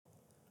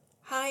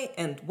Hi,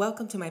 and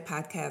welcome to my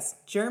podcast,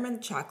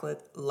 German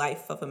Chocolate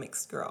Life of a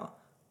Mixed Girl.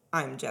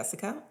 I'm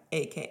Jessica,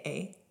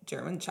 aka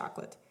German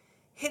Chocolate,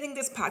 hitting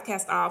this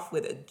podcast off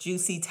with a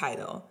juicy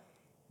title,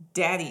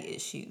 Daddy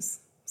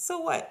Issues.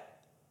 So what?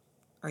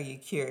 Are you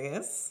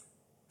curious?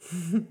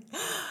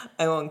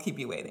 I won't keep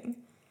you waiting.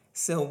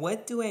 So,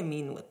 what do I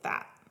mean with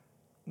that?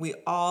 We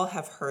all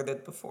have heard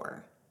it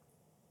before.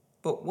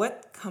 But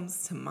what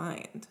comes to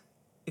mind?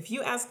 If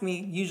you ask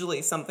me,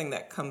 usually something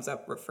that comes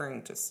up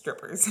referring to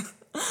strippers.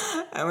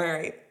 Am I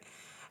right?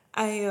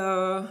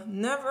 I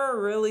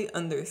never really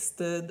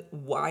understood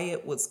why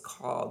it was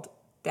called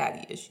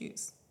daddy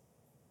issues.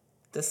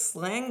 The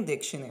slang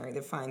dictionary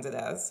defines it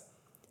as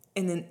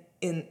an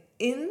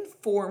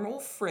informal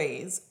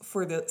phrase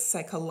for the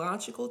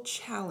psychological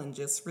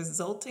challenges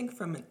resulting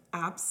from an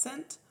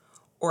absent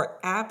or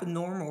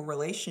abnormal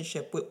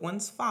relationship with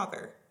one's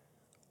father,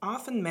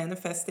 often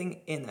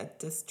manifesting in a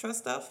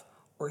distrust of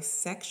or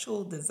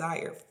sexual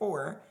desire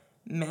for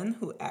men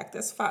who act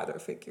as father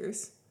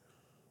figures.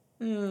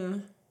 All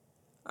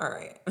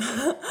right.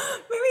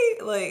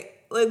 Maybe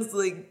let's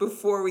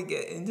before we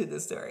get into the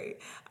story,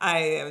 I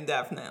am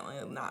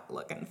definitely not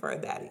looking for a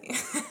daddy.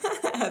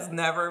 That has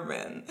never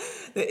been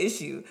the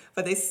issue,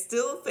 but I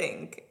still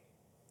think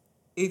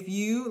if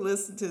you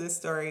listen to the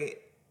story,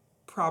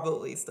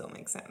 probably still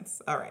makes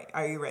sense. All right,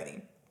 are you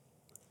ready?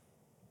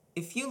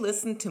 If you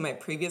listened to my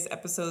previous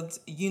episodes,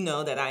 you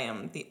know that I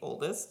am the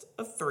oldest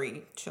of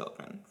 3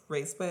 children,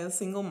 raised by a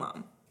single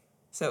mom.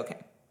 So,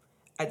 okay,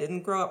 I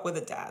didn't grow up with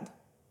a dad.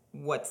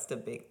 What's the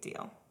big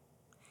deal?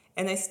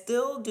 And I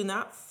still do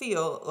not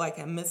feel like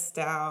I missed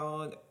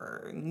out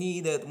or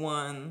needed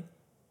one.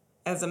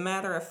 As a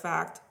matter of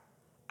fact,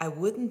 I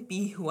wouldn't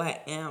be who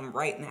I am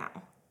right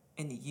now.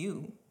 And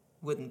you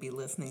wouldn't be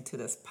listening to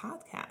this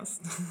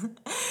podcast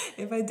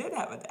if I did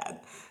have a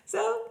dad.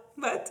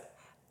 But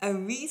a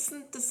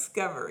recent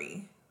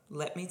discovery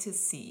led me to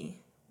see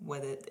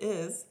what it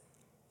is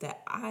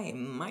that I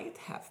might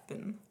have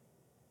been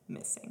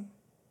missing.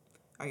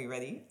 Are you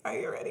ready? Are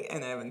you ready?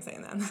 And I've been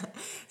saying that.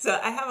 So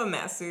I have a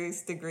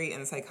master's degree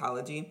in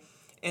psychology,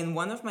 and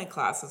one of my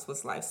classes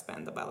was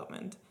lifespan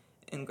development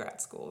in grad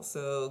school.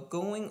 So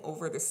going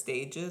over the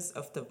stages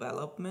of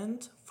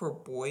development for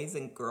boys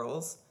and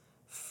girls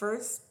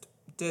first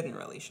didn't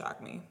really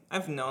shock me.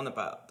 I've known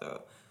about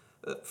the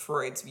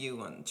Freud's view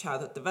on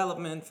childhood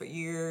development for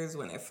years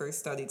when I first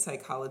studied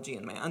psychology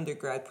in my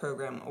undergrad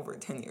program over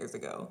 10 years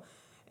ago.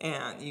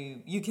 And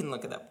you can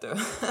look it up, though.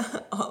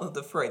 All of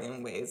the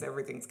Freudian ways.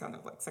 Everything's kind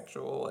of like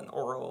sexual and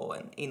oral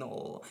and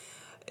anal.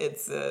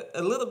 It's a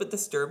little bit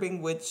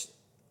disturbing, which,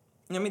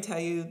 let me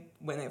tell you,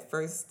 when I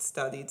first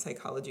studied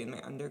psychology in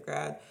my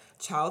undergrad,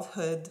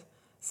 childhood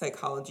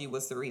psychology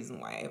was the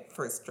reason why I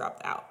first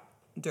dropped out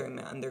during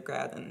my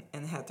undergrad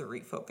and had to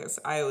refocus.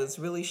 I was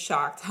really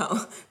shocked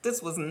how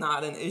this was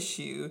not an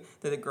issue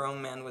that a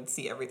grown man would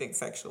see everything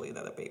sexually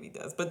that a baby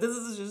does. But this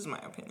is just my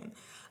opinion.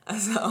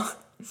 So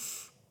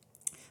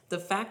the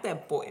fact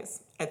that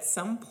boys at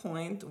some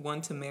point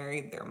want to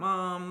marry their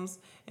moms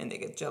and they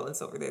get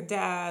jealous over their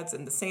dads,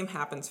 and the same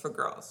happens for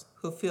girls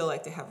who feel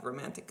like they have a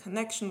romantic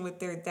connection with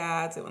their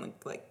dads. They want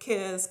to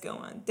kiss, go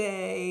on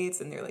dates,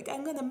 and they're like,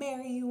 I'm gonna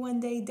marry you one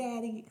day,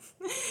 daddy,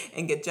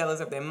 and get jealous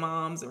of their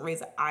moms and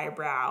raise an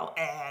eyebrow.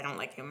 I don't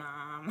like your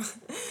mom.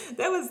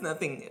 That was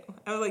nothing new.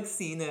 I've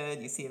seen it,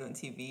 you see it on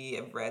TV,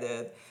 I've read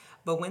it.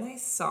 But when I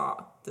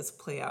saw this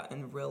play out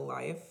in real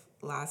life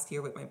last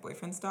year with my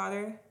boyfriend's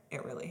daughter,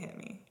 it really hit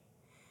me.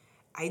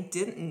 I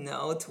didn't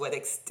know to what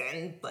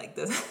extent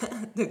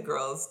the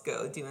girls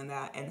go doing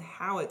that and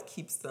how it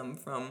keeps them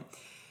from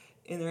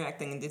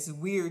interacting in these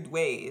weird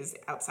ways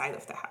outside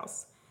of the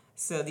house.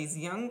 So these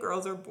young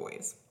girls or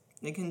boys,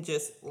 they can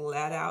just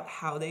let out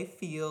how they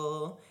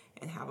feel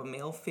and have a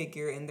male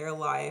figure in their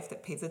life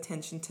that pays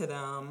attention to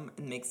them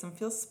and makes them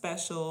feel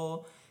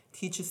special,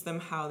 teaches them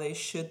how they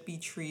should be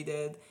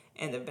treated,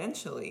 and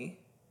eventually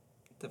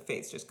the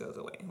face just goes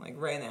away. Like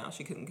right now,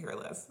 she couldn't care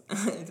less.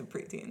 It's a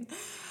preteen.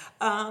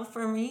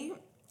 For me,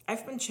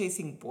 I've been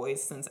chasing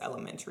boys since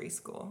elementary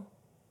school.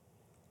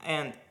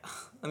 And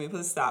let me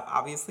put a stop,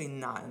 obviously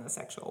not in a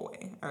sexual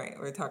way. All right,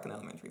 we're talking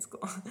elementary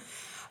school.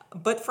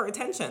 But for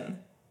attention,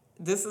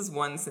 this is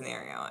one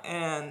scenario.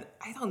 And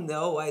I don't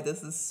know why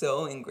this is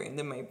so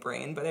ingrained in my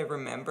brain, but I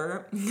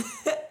remember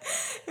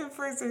in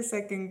first or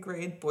second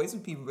grade, boys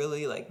would be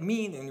really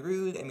mean and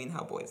rude. I mean,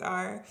 how boys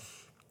are.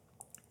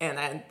 And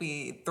I'd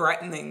be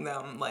threatening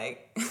them,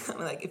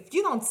 if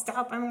you don't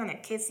stop, I'm gonna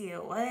kiss you.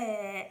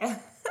 What?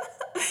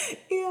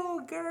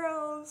 Ew,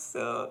 girls.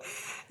 So,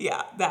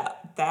 yeah,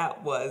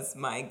 that was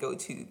my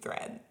go-to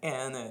thread,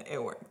 and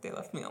it worked. They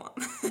left me alone.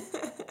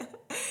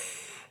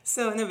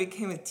 So when I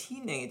became a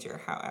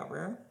teenager,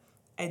 however,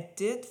 I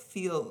did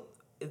feel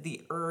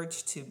the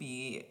urge to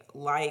be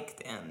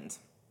liked, and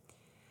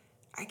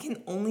I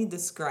can only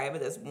describe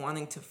it as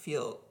wanting to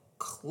feel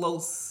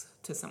close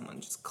to someone,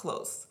 just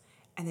close.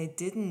 And I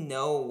didn't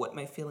know what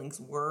my feelings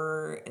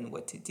were and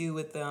what to do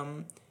with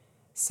them.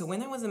 So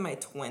when I was in my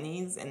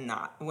 20s and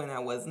not when I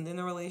wasn't in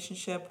a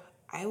relationship,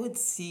 I would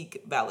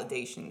seek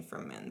validation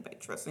from men by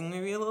dressing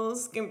maybe a little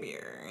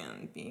skimpier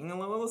and being a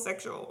little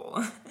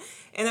sexual.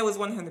 And I was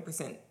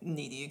 100%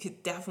 needy. You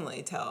could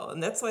definitely tell.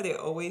 And that's why they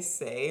always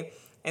say,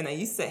 and I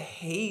used to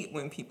hate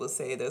when people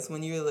say this,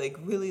 when you're like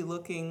really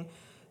looking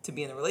to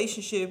be in a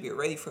relationship, you're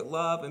ready for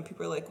love, and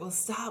people are like, well,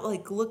 stop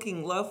like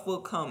looking, love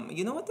will come.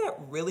 You know what that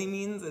really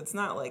means? It's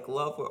not like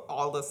love will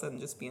all of a sudden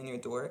just be on your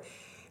door.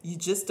 You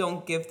just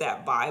don't give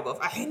that vibe of,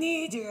 I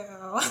need you.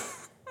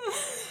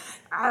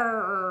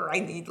 I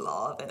need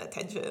love and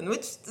attention,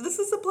 which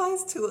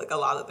applies to like a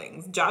lot of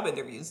things. Job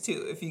interviews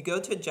too. If you go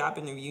to a job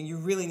interview and you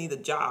really need a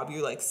job,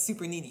 you're like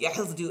super needy. You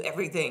have to do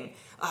everything.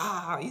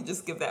 You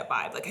just give that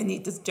vibe like, I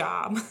need this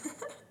job.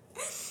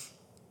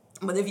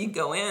 But if you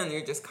go in,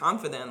 you're just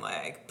confident,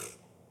 like,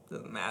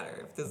 doesn't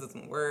matter. If this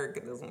doesn't work,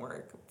 it doesn't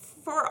work.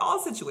 For all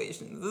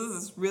situations,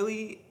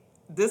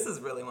 this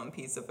is really one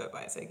piece of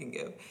advice I can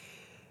give.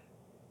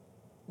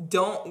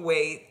 Don't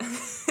wait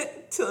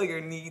till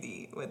you're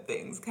needy with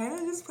things. Kind of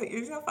just put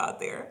yourself out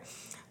there.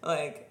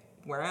 Like,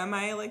 where am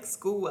I, like,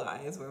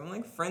 school-wise? Where am I,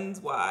 like,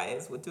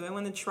 friends-wise? What do I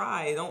want to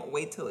try? Don't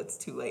wait till it's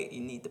too late.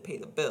 You need to pay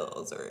the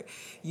bills, or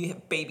you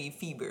have baby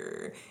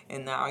fever,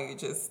 and now you're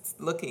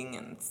just looking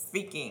and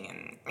seeking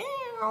and...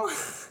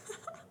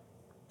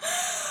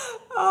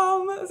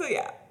 So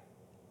yeah,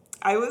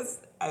 I was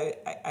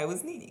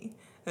needy.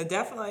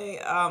 Definitely,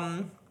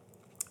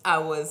 I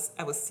was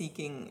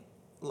seeking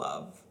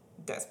love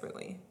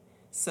desperately.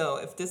 So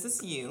if this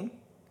is you,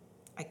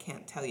 I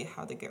can't tell you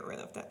how to get rid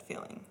of that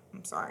feeling.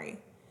 I'm sorry.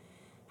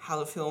 How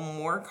to feel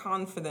more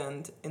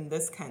confident in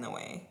this kind of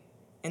way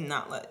and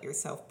not let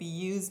yourself be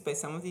used by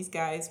some of these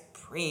guys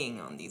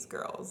preying on these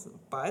girls.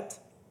 But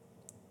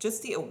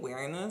just the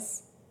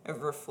awareness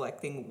of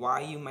reflecting why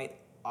you might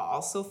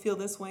also feel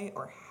this way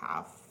or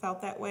have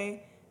felt that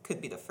way could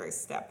be the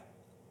first step.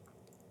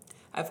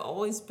 I've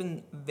always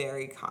been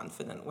very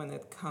confident when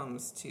it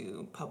comes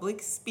to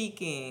public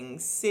speaking,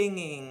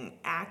 singing,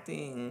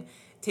 acting,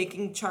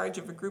 taking charge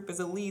of a group as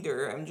a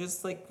leader. I'm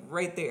just like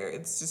right there.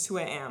 It's just who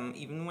I am.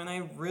 Even when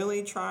I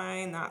really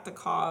try not to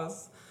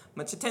cause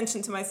much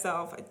attention to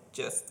myself, I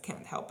just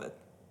can't help it.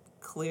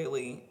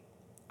 Clearly,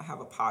 I have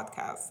a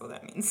podcast, so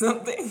that means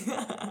something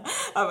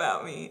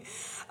about me.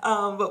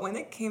 But when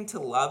it came to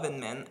love and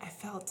men, I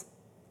felt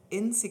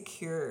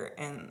insecure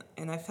and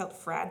I felt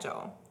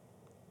fragile.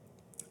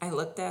 I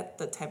looked at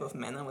the type of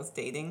men I was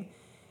dating,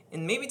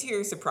 and maybe to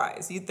your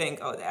surprise, you'd think,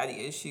 oh,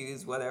 daddy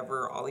issues,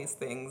 whatever, all these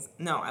things.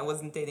 No, I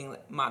wasn't dating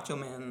like macho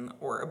men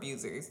or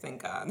abusers,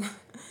 thank God.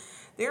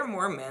 There are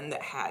more men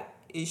that had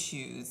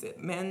issues,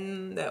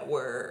 men that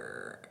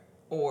were,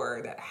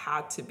 or that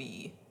had to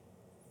be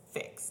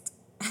fixed.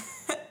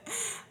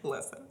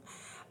 Listen,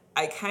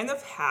 I kind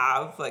of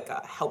have like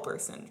a helper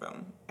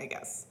syndrome, I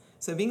guess.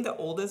 So being the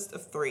oldest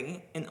of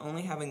three and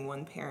only having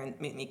one parent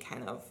made me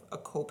kind of a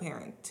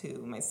co-parent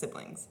to my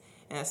siblings.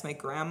 And as my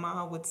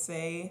grandma would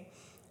say,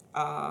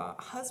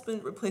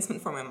 husband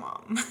replacement for my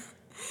mom.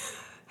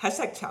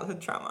 Hashtag childhood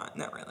trauma.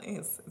 Not really.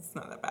 It's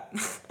not that bad.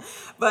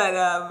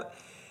 But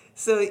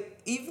so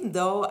even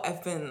though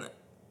I've been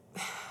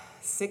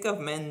sick of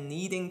men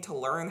needing to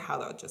learn how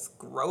to just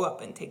grow up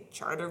and take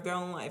charge of their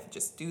own life,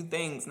 just do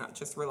things, not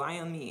just rely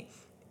on me,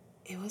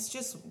 it was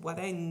just what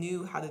I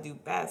knew how to do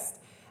best.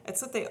 It's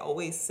what they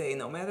always say.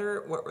 No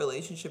matter what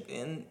relationship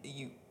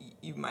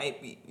you might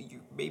be,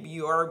 maybe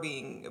you are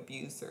being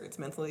abused, or it's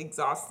mentally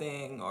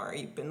exhausting, or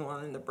you've been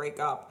wanting to break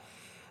up.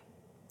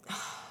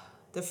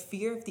 The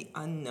fear of the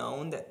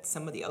unknown, that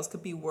somebody else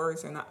could be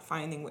worse or not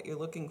finding what you're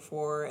looking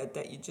for,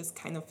 that you just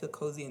kind of feel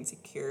cozy and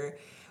secure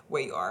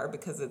where you are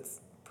because it's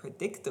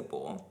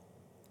predictable.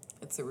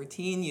 It's a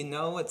routine. You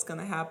know what's going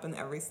to happen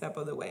every step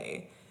of the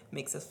way.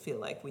 Makes us feel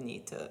like we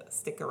need to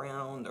stick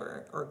around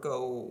or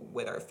go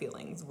with our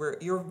feelings.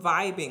 You're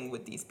vibing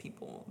with these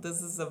people.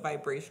 This is a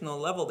vibrational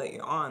level that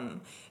you're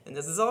on. And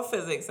this is all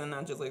physics and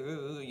not just like,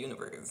 ooh,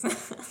 universe.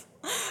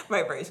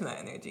 Vibrational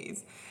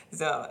energies.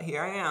 So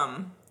here I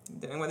am,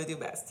 doing what I do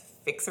best.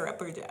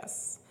 Fixer-upper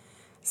Jess.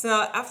 So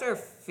after a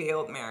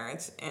failed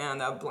marriage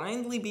and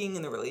blindly being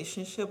in a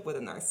relationship with a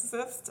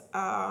narcissist,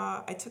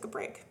 I took a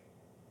break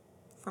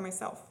for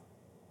myself,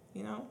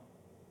 you know?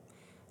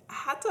 I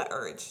had the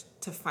urge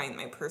to find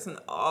my person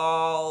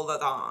all the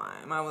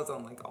time. I was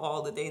on like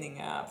all the dating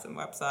apps and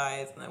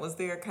websites, and I was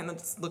there kind of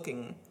just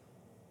looking.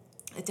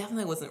 I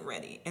definitely wasn't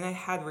ready, and I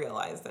had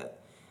realized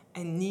that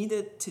I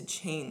needed to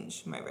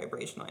change my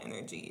vibrational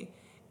energy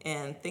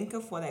and think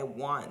of what I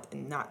want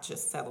and not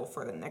just settle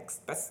for the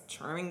next best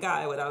charming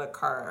guy without a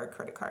car or a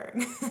credit card.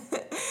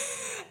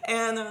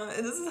 And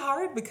this is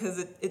hard because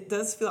it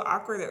does feel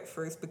awkward at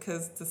first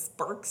because the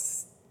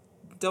sparks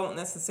don't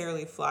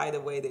necessarily fly the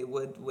way they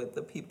would with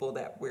the people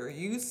that we're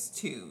used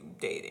to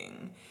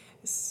dating.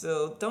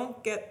 So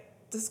don't get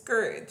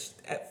discouraged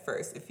at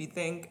first if you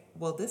think,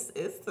 well,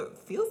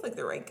 feels like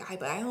the right guy,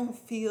 but I don't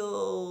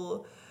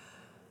feel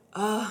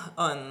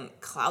on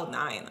cloud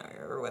nine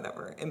or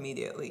whatever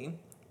immediately,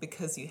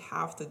 because you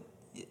have to.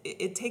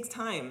 It takes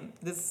time.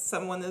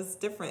 Someone is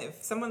different.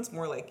 If someone's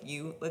more like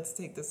you, let's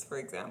take this for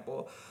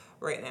example.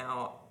 right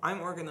now, I'm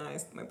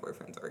organized, my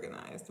boyfriend's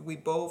organized. We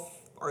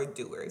both are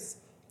doers.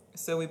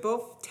 So we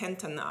both tend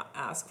to not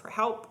ask for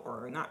help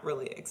or not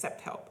really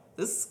accept help.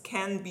 This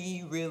can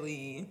be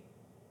really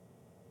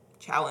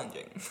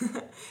challenging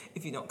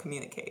if you don't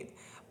communicate.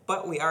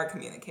 But we are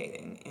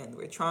communicating and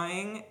we're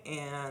trying.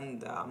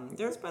 And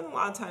there's been a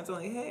lot of times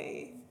when, like,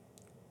 hey,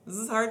 this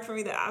is hard for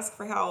me to ask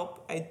for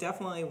help. I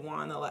definitely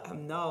want to let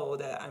him know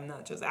that I'm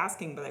not just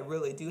asking, but I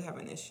really do have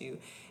an issue.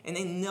 And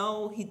I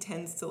know he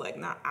tends to like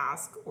not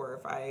ask, or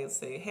if I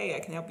say, hey, I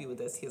can help you with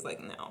this, he's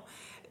like, no.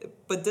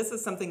 But this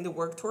is something to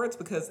work towards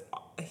because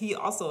he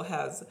also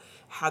has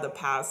had a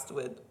past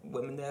with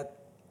women that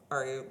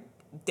are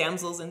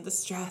damsels in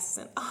distress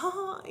and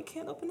I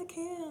can't open the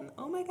can.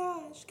 Oh my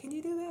gosh, can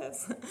you do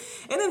this?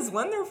 And it's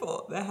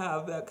wonderful to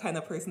have that kind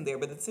of person there,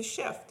 but it's a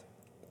shift.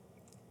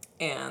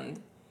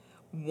 And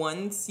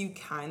once you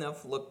kind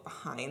of look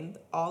behind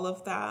all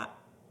of that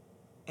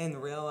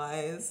and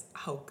realize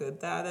how good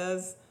that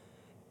is,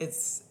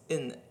 it's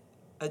an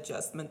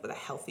adjustment, but a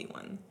healthy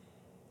one.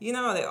 You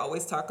know, they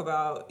always talk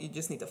about you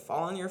just need to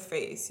fall on your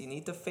face, you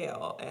need to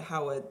fail, and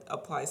how it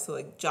applies to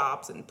like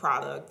jobs and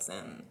products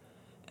and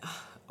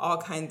all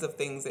kinds of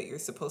things that you're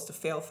supposed to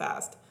fail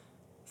fast,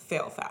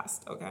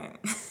 okay?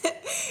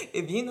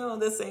 If you know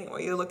this ain't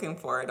what you're looking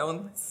for,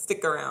 don't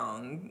stick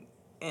around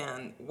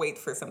and wait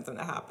for something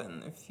to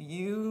happen. If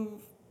you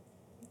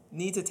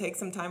need to take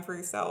some time for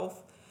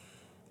yourself,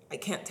 I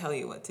can't tell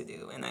you what to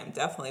do, and I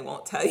definitely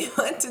won't tell you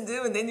what to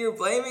do, and then you're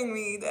blaming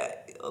me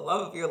that the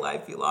love of your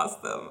life, you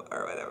lost them,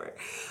 or whatever.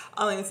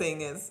 All I'm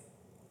saying is,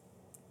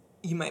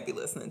 you might be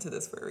listening to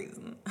this for a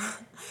reason.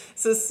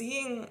 So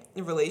seeing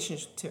the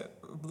relationship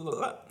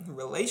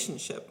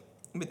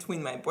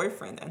between my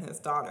boyfriend and his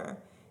daughter,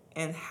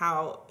 and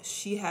how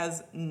she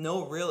has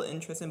no real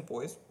interest in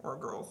boys or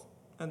girls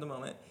at the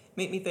moment,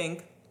 made me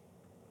think,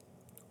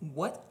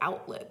 what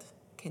outlet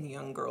can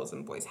young girls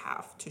and boys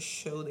have to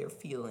show their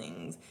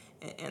feelings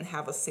and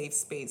have a safe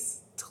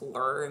space to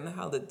learn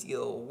how to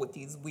deal with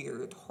these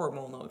weird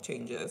hormonal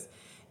changes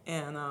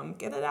and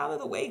get it out of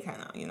the way,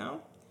 kind of, you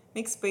know?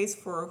 Make space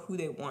for who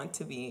they want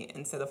to be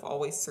instead of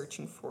always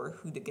searching for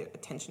who to get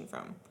attention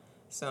from.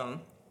 So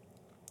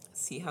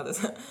see how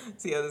this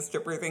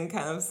stripper thing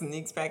kind of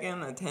sneaks back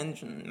in?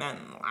 Attention, man,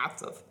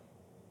 lots of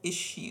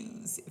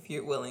issues if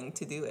you're willing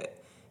to do it.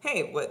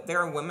 Hey, but there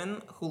are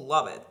women who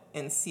love it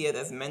and see it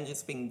as men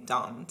just being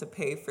dumb to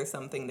pay for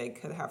something they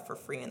could have for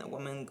free, and a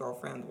woman,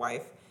 girlfriend,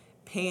 wife,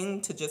 paying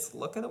to just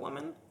look at a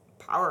woman.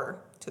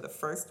 Power to the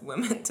first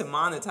women to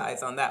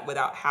monetize on that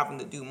without having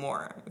to do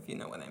more, if you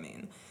know what I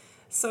mean.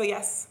 So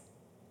yes,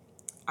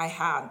 I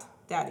had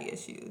daddy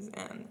issues,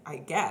 and I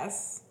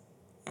guess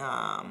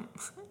I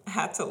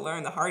had to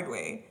learn the hard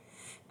way,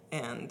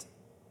 and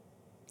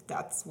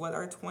that's what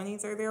our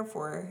 20s are there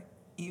for.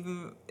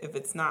 Even if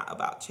it's not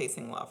about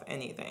chasing love,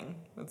 anything.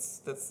 This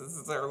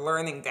is our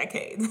learning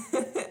decade.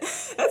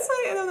 That's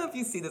why I don't know if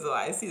you see this a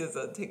lot. I see this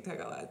on TikTok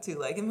a lot too.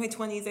 Like in my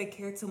 20s, I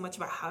cared so much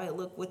about how I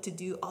look, what to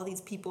do. All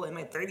these people in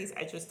my 30s,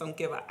 I just don't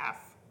give a F.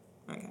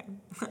 Okay.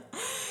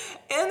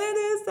 And it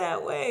is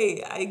that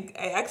way.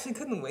 I actually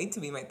couldn't wait to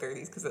be my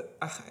 30s because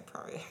I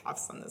probably have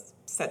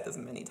said this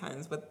many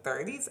times, but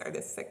 30s are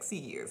the sexy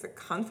years, the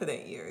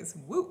confident years.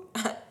 Woo!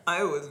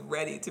 I was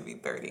ready to be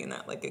 30 and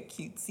not like a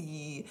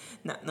cutesy,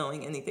 not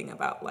knowing anything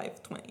about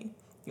life 20.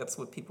 That's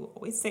what people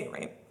always say,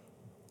 right?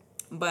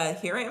 But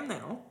here I am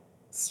now,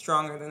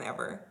 stronger than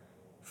ever,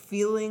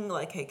 feeling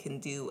like I can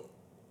do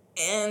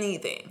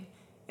anything.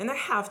 And I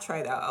have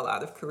tried out a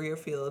lot of career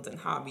fields and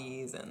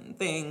hobbies and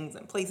things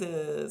and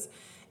places,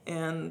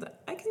 and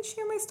I can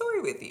share my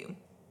story with you.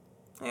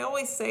 I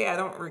always say I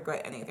don't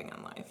regret anything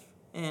in life,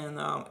 and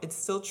it's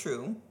still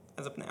true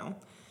as of now.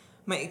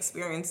 My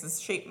experiences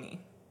shape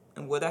me.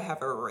 And would I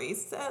have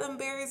erased that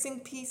embarrassing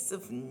piece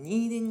of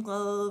needing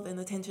love and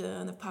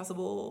attention if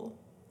possible?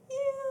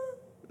 Yeah,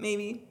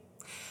 maybe.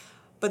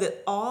 But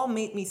it all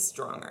made me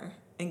stronger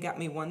and got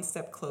me one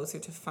step closer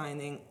to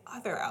finding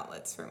other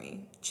outlets for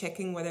me,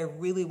 checking what I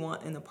really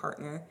want in a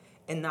partner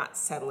and not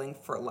settling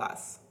for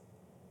less.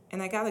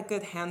 And I got a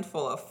good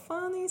handful of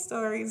funny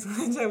stories,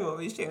 which I will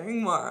be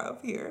sharing more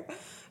of here.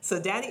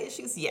 So daddy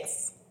issues,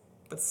 yes.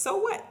 But so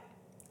what?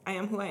 I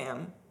am who I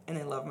am, and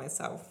I love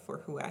myself for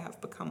who I have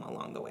become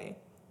along the way.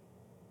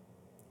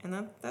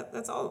 And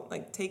that's all.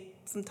 Like, take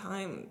some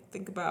time,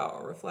 think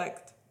about,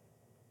 reflect.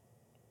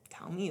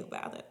 Tell me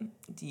about it.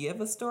 Do you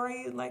have a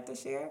story you'd like to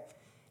share?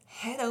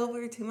 Head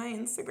over to my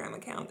Instagram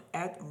account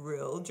at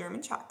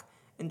RealGermanChalk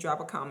and drop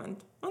a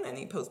comment on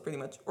any post pretty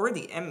much, or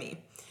DM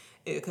me.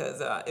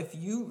 Because if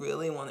you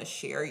really want to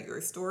share your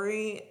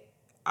story,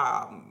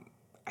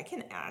 I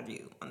can add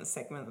you on the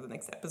segment of the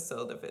next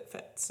episode if it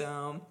fits.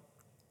 So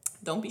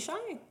don't be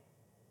shy.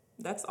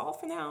 That's all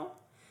for now.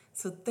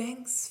 So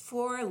thanks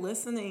for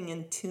listening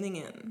and tuning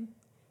in.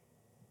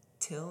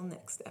 Till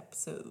next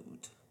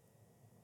episode.